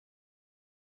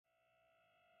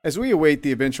As we await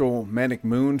the eventual manic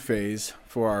moon phase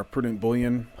for our prudent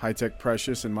bullion, high-tech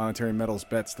precious, and monetary metals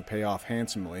bets to pay off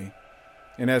handsomely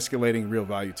in escalating real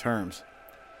value terms.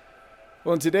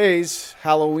 Well, in today's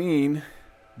Halloween,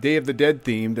 Day of the Dead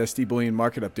themed SD Bullion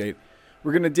market update,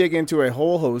 we're going to dig into a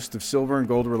whole host of silver and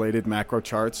gold related macro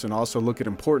charts and also look at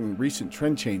important recent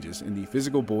trend changes in the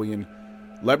physical bullion,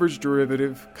 leveraged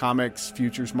derivative, COMEX,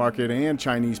 futures market, and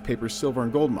Chinese paper silver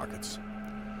and gold markets.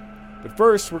 But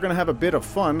first, we're going to have a bit of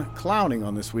fun clowning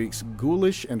on this week's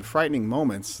ghoulish and frightening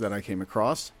moments that I came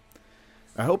across.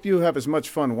 I hope you have as much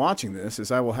fun watching this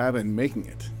as I will have in making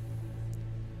it.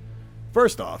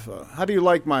 First off, how do you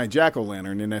like my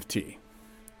jack-o'-lantern NFT?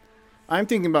 I'm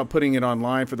thinking about putting it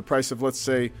online for the price of, let's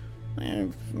say,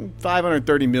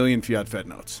 530 million fiat Fed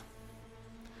notes.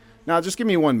 Now, just give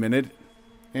me 1 minute,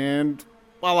 and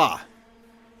voila,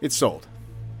 it's sold.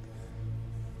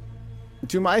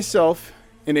 To myself,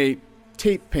 in a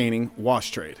tape painting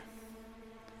wash trade.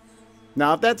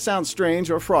 Now, if that sounds strange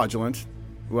or fraudulent,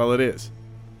 well, it is.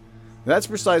 That's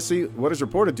precisely what is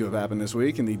reported to have happened this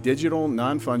week in the digital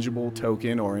non-fungible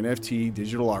token or NFT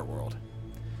digital art world.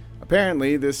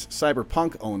 Apparently, this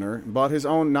cyberpunk owner bought his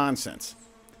own nonsense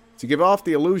to give off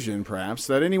the illusion, perhaps,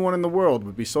 that anyone in the world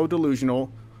would be so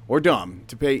delusional or dumb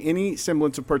to pay any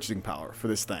semblance of purchasing power for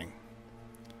this thing.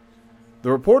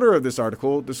 The reporter of this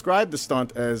article described the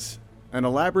stunt as an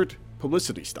elaborate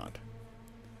publicity stunt,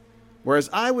 whereas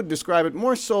I would describe it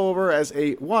more so over as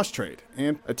a wash trade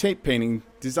and a tape painting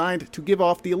designed to give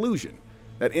off the illusion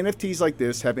that NFTs like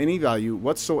this have any value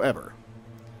whatsoever.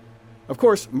 Of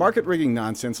course, market rigging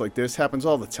nonsense like this happens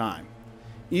all the time,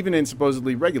 even in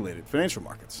supposedly regulated financial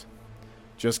markets.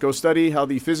 Just go study how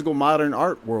the physical modern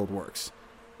art world works,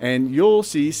 and you'll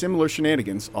see similar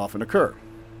shenanigans often occur.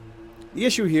 The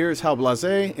issue here is how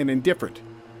blasé and indifferent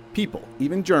people,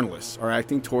 even journalists, are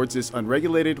acting towards this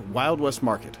unregulated Wild West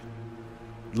market.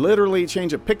 Literally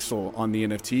change a pixel on the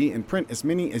NFT and print as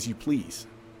many as you please.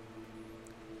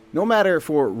 No matter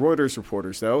for Reuters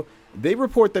reporters, though, they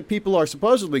report that people are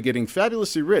supposedly getting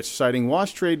fabulously rich, citing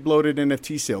wash trade bloated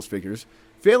NFT sales figures,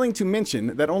 failing to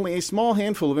mention that only a small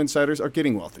handful of insiders are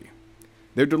getting wealthy.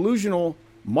 Their delusional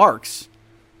marks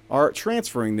are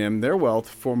transferring them their wealth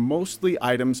for mostly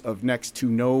items of next to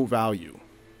no value.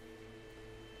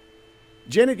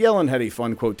 Janet Yellen had a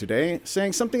fun quote today,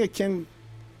 saying something akin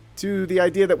to the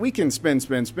idea that we can spend,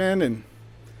 and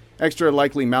extra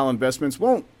likely malinvestments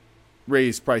won't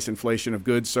raise price inflation of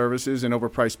goods, services, and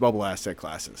overpriced bubble asset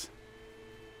classes.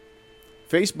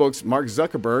 Facebook's Mark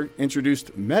Zuckerberg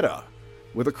introduced Meta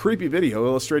with a creepy video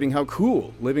illustrating how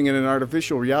cool living in an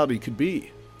artificial reality could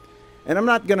be. And I'm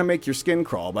not going to make your skin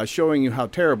crawl by showing you how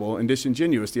terrible and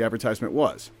disingenuous the advertisement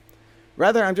was.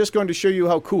 Rather, I'm just going to show you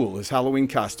how cool his Halloween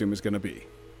costume is going to be.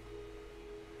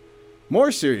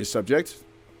 More serious subject,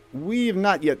 we have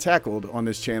not yet tackled on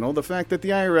this channel the fact that the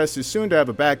IRS is soon to have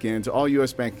a back end to all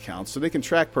U.S. bank accounts so they can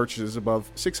track purchases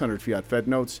above 600 fiat Fed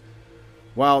notes,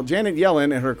 while Janet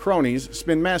Yellen and her cronies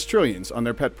spend mass trillions on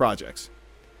their pet projects.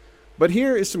 But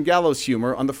here is some gallows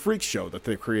humor on the freak show that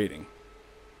they're creating.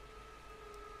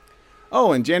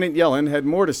 Oh, and Janet Yellen had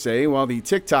more to say while the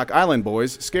TikTok Island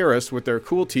boys scare us with their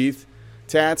cool teeth,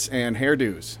 tats, and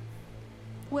hairdos.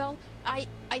 Well, I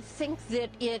think that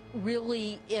it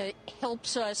really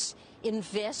helps us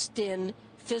invest in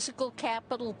physical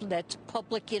capital, that's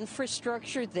public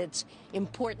infrastructure, that's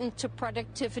important to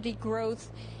productivity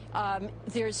growth.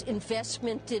 There's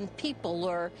investment in people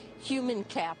or human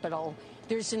capital.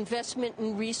 There's investment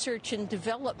in research and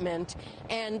development,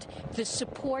 and the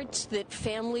supports that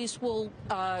families will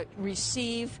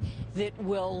receive that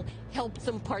will help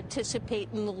them participate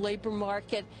in the labor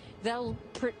market, that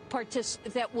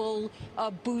will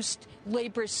boost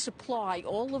labor supply.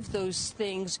 All of those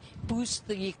things boost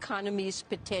the economy's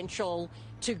potential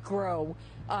to grow.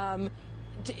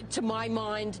 To my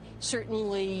mind,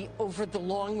 certainly over the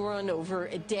long run, over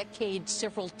a decade,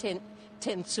 several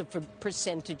tenths of a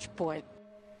percentage point.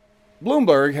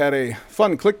 Bloomberg had a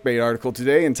fun clickbait article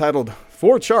today entitled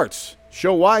 4 Charts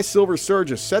Show Why Silver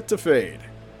Surge is Set to Fade.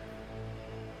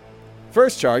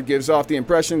 First chart gives off the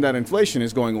impression that inflation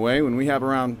is going away when we have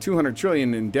around 200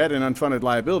 trillion in debt and unfunded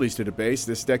liabilities to debase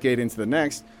this decade into the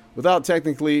next without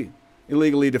technically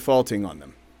illegally defaulting on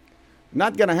them.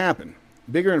 Not gonna happen.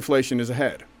 Bigger inflation is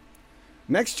ahead.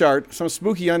 Next chart, some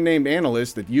spooky unnamed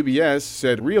analyst at UBS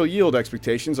said real yield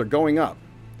expectations are going up.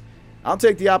 I'll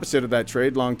take the opposite of that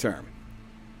trade long term.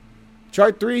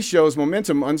 Chart 3 shows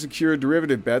momentum unsecured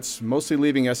derivative bets, mostly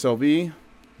leaving SLV.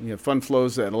 You have fund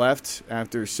flows that left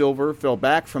after silver fell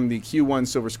back from the Q1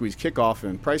 silver squeeze kickoff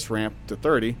and price ramp to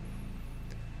 30.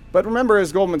 But remember,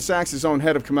 as Goldman Sachs' own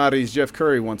head of commodities, Jeff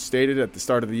Curry, once stated at the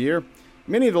start of the year,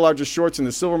 many of the largest shorts in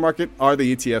the silver market are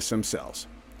the ETFs themselves.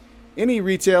 Any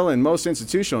retail and most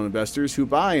institutional investors who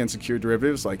buy unsecured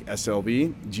derivatives like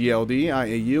SLV, GLD,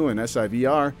 IAU, and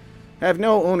SIVR have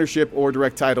no ownership or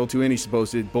direct title to any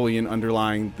supposed bullion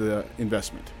underlying the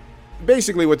investment.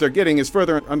 Basically, what they're getting is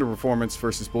further underperformance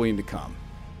versus bullion to come.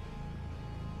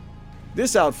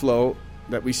 This outflow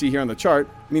that we see here on the chart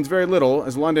means very little,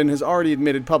 as London has already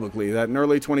admitted publicly that in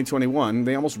early 2021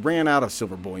 they almost ran out of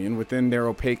silver bullion within their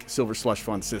opaque silver slush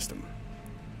fund system.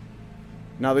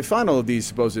 Now, the final of these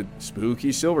supposed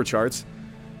spooky silver charts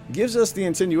gives us the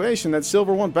insinuation that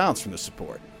silver won't bounce from this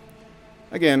support.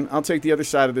 Again, I'll take the other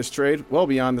side of this trade well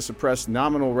beyond the suppressed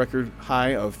nominal record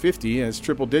high of 50, as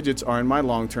triple digits are in my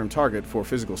long-term target for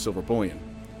physical silver bullion.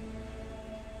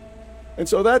 And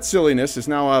so that silliness is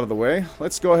now out of the way.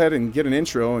 Let's go ahead and get an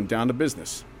intro and down to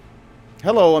business.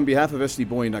 Hello, on behalf of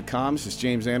SDBullion.com, this is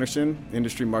James Anderson,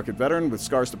 industry market veteran with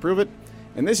scars to prove it,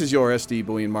 and this is your SD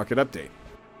Bullion Market Update.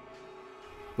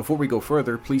 Before we go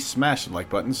further, please smash the like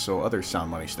button so other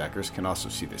sound money stackers can also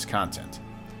see this content.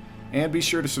 And be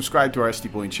sure to subscribe to our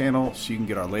SD Bullion channel so you can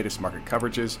get our latest market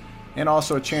coverages and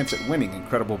also a chance at winning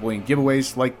incredible bullion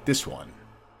giveaways like this one.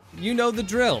 You know the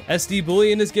drill. SD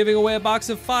Bullion is giving away a box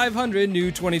of 500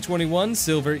 new 2021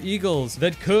 Silver Eagles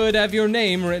that could have your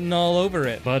name written all over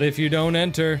it. But if you don't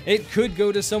enter, it could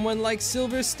go to someone like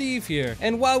Silver Steve here.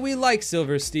 And while we like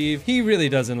Silver Steve, he really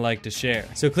doesn't like to share.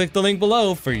 So click the link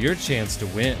below for your chance to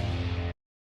win.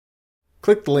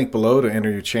 Click the link below to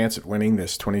enter your chance at winning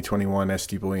this 2021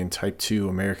 SD Bullion Type 2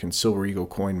 American Silver Eagle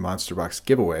Coin Monster Box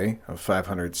giveaway of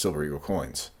 500 Silver Eagle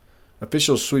coins.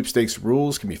 Official sweepstakes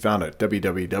rules can be found at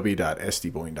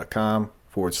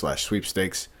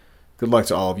www.sdbullion.com/sweepstakes. Good luck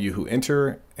to all of you who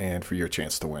enter and for your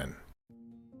chance to win.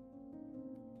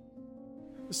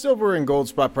 The silver and gold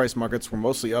spot price markets were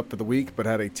mostly up for the week, but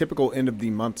had a typical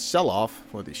end-of-the-month sell-off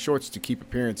for the shorts to keep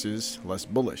appearances less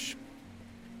bullish.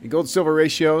 The gold-silver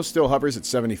ratio still hovers at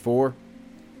 74.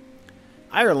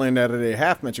 Ireland added a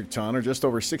half metric ton, or just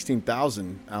over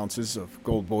 16,000 ounces of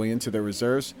gold bullion to their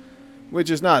reserves, which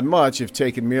is not much if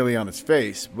taken merely on its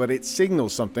face, but it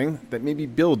signals something that may be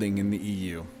building in the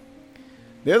EU.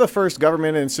 They're the first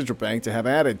government and central bank to have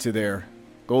added to their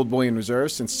gold bullion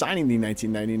reserves since signing the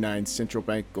 1999 Central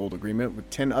Bank Gold Agreement with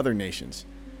 10 other nations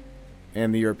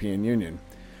and the European Union,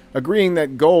 agreeing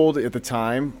that gold at the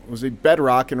time was a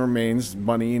bedrock and remains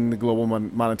money in the global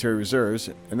monetary reserves,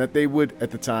 and that they would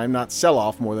at the time not sell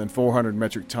off more than 400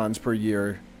 metric tons per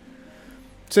year.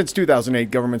 Since 2008,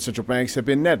 government central banks have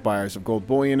been net buyers of gold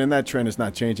bullion, and that trend is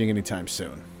not changing anytime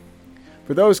soon.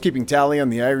 For those keeping tally on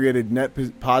the aggregated net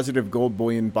positive gold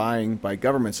bullion buying by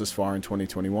governments thus far in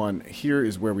 2021, here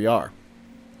is where we are.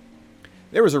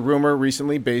 There was a rumor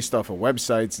recently based off a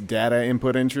website's data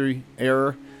input entry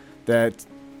error that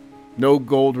no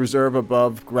gold reserve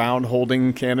above ground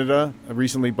holding Canada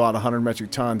recently bought 100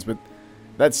 metric tons, but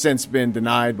that's since been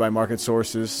denied by market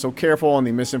sources, so careful on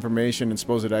the misinformation and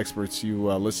supposed experts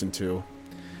you listen to.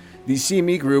 The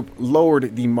CME Group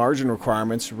lowered the margin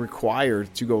requirements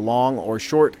required to go long or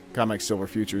short COMEX silver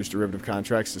futures derivative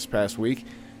contracts this past week,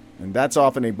 and that's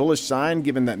often a bullish sign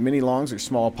given that many longs are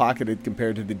small-pocketed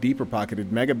compared to the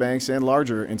deeper-pocketed mega banks and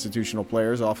larger institutional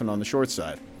players often on the short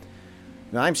side.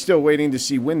 Now, I'm still waiting to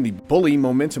see when the bully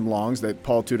momentum longs that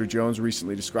Paul Tudor Jones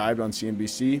recently described on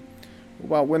CNBC,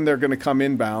 well, when they're going to come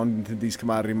inbound into these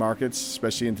commodity markets,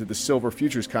 especially into the silver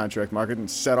futures contract market, and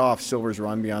set off silver's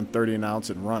run beyond 30 an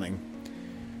ounce and running.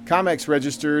 COMEX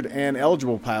registered and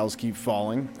eligible piles keep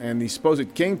falling, and the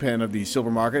supposed kingpin of the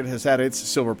silver market has had its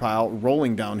silver pile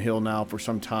rolling downhill now for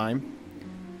some time.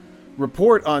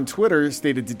 Report on Twitter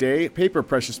stated today paper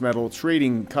precious metal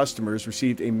trading customers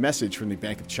received a message from the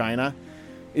Bank of China.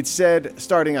 It said,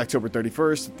 starting October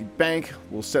 31st, that the bank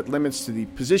will set limits to the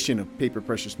position of paper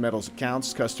precious metals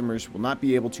accounts. Customers will not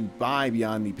be able to buy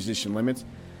beyond the position limits,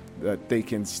 that they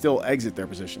can still exit their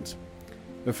positions.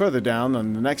 But further down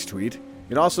on the next tweet,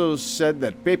 it also said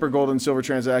that paper gold and silver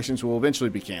transactions will eventually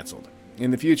be canceled.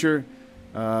 In the future,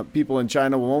 people in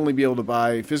China will only be able to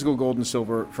buy physical gold and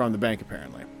silver from the bank,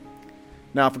 apparently.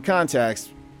 Now, for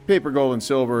context, paper gold and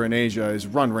silver in Asia is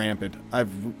run rampant.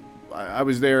 I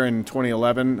was there in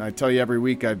 2011. I tell you, every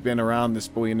week I've been around this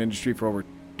bullion industry for over a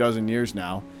dozen years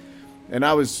now. And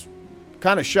I was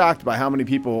kind of shocked by how many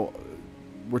people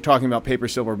were talking about paper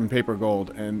silver and paper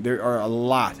gold. And there are a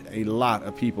lot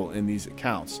of people in these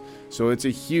accounts. So it's a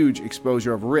huge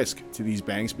exposure of risk to these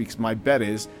banks, because my bet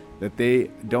is that they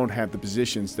don't have the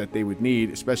positions that they would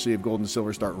need, especially if gold and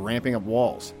silver start ramping up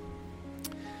walls.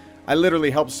 I literally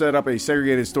helped set up a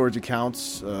segregated storage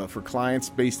accounts for clients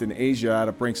based in Asia out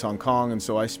of Brinks, Hong Kong, and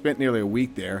so I spent nearly a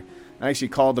week there. I actually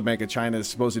called the Bank of China's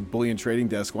supposed bullion trading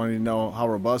desk, wanting to know how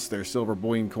robust their silver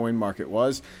bullion coin market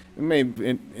was, and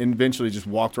eventually just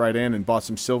walked right in and bought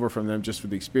some silver from them just for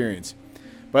the experience.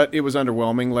 But it was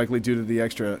underwhelming, likely due to the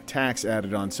extra tax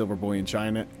added on silver bullion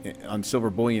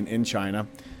in China.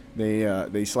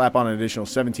 They slap on an additional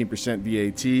 17%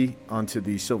 VAT onto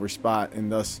the silver spot,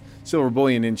 and thus silver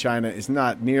bullion in China is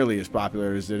not nearly as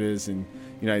popular as it is in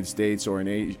the United States or in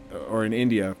Asia, or in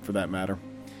India for that matter.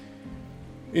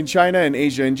 In China and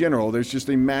Asia in general, there's just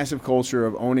a massive culture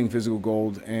of owning physical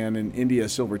gold, and in India,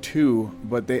 silver too,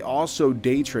 but they also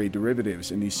day trade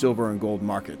derivatives in these silver and gold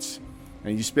markets.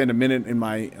 And you spend a minute in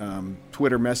my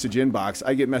Twitter message inbox,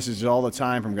 I get messages all the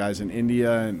time from guys in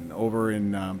India and over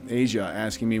in Asia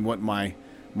asking me what my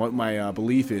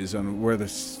belief is on where the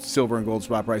silver and gold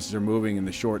spot prices are moving in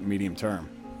the short and medium term.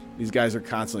 These guys are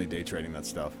constantly day trading that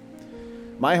stuff.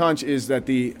 My hunch is that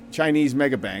the Chinese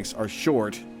mega banks are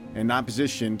short and not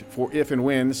positioned for if and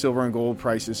when silver and gold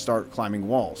prices start climbing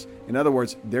walls. In other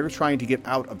words, they're trying to get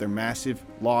out of their massive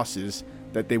losses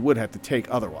that they would have to take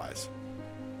otherwise.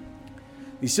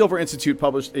 The Silver Institute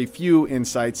published a few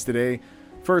insights today.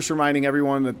 First, reminding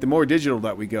everyone that the more digital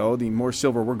that we go, the more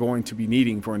silver we're going to be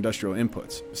needing for industrial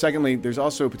inputs. Secondly, there's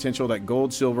also potential that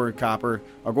gold, silver, and copper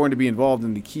are going to be involved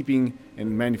in the keeping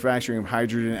and manufacturing of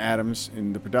hydrogen atoms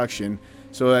in the production,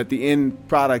 so that the end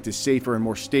product is safer and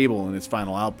more stable in its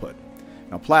final output.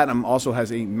 Now, platinum also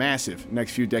has a massive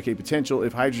next few decade potential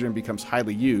if hydrogen becomes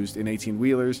highly used in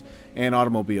 18-wheelers and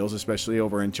automobiles, especially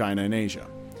over in China and Asia.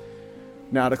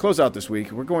 Now, to close out this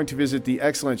week, we're going to visit the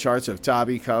excellent charts of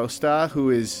Tavi Costa, who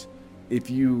is, if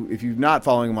you're not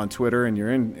following him on Twitter and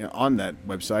you're on that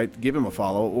website, give him a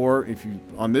follow. Or if you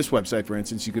on this website, for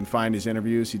instance, you can find his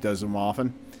interviews. He does them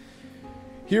often.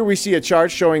 Here we see a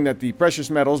chart showing that the precious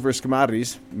metals versus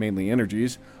commodities, mainly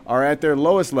energies, are at their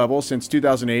lowest level since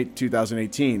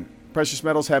 2008-2018. Precious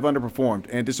metals have underperformed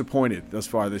and disappointed thus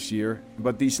far this year,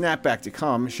 but the snapback to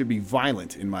come should be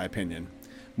violent, in my opinion.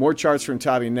 More charts from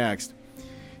Tavi next.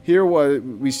 Here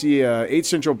we see 8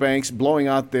 central banks blowing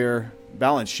out their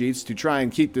balance sheets to try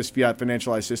and keep this fiat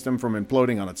financialized system from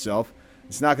imploding on itself.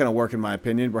 It's not going to work, in my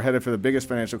opinion. We're headed for the biggest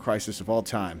financial crisis of all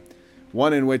time,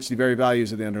 one in which the very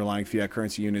values of the underlying fiat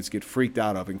currency units get freaked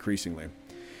out of increasingly.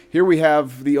 Here we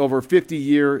have the over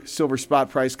 50-year silver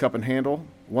spot price cup and handle.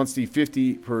 Once the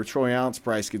 50 per troy ounce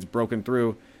price gets broken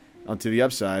through onto the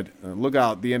upside, look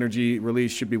out, the energy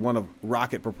release should be one of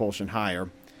rocket propulsion higher.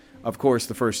 Of course,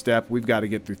 the first step, we've got to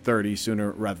get through 30 sooner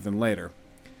rather than later.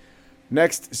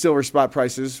 Next, silver spot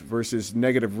prices versus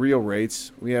negative real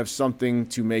rates. We have something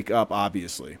to make up,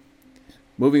 obviously.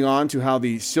 Moving on to how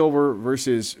the silver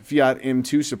versus fiat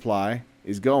M2 supply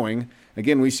is going.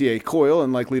 Again, we see a coil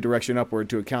and likely direction upward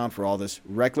to account for all this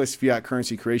reckless fiat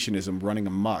currency creationism running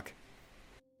amok.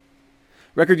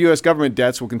 Record U.S. government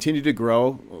debts will continue to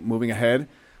grow moving ahead.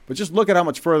 But just look at how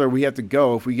much further we have to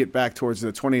go if we get back towards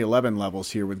the 2011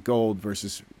 levels here with gold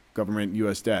versus government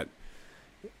U.S. debt.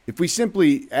 If we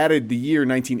simply added the year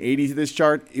 1980 to this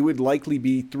chart, it would likely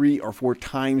be 3 or 4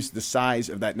 times the size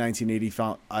of that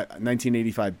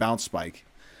 1985 bounce spike.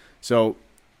 So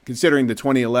considering the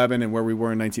 2011 and where we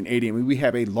were in 1980, we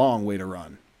have a long way to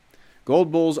run.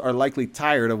 Gold bulls are likely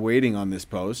tired of waiting on this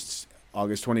post,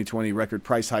 August 2020 record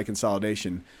price high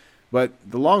consolidation. But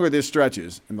the longer this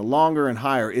stretches, and the longer and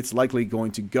higher it's likely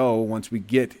going to go once we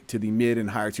get to the mid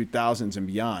and higher 2000s and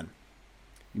beyond.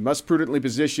 You must prudently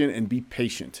position and be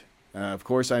patient. Of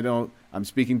course, I'm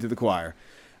speaking to the choir.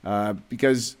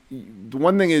 Because the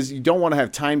one thing is, you don't want to have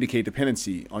time decay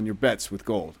dependency on your bets with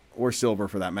gold, or silver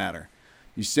for that matter.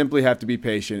 You simply have to be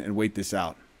patient and wait this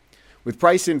out. With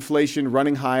price inflation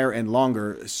running higher and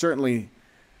longer, certainly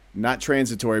not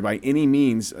transitory by any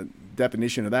means,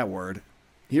 definition of that word,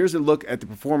 here's a look at the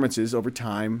performances over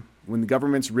time when the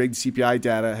government's rigged CPI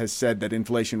data has said that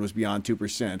inflation was beyond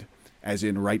 2%, as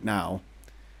in right now.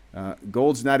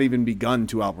 Gold's not even begun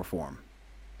to outperform.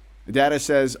 The data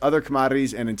says other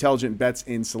commodities and intelligent bets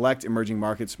in select emerging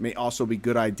markets may also be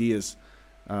good ideas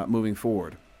moving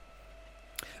forward.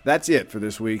 That's it for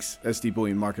this week's SD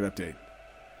Bullion Market Update.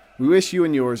 We wish you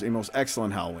and yours a most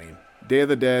excellent Halloween, Day of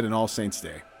the Dead, and All Saints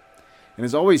Day. And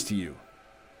as always to you,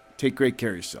 take great care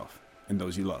of yourself and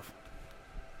those you love.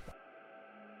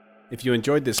 If you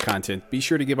enjoyed this content, be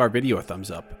sure to give our video a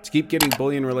thumbs up. To keep getting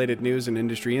bullion-related news and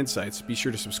industry insights, be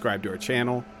sure to subscribe to our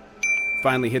channel.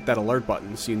 Finally, hit that alert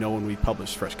button so you know when we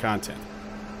publish fresh content.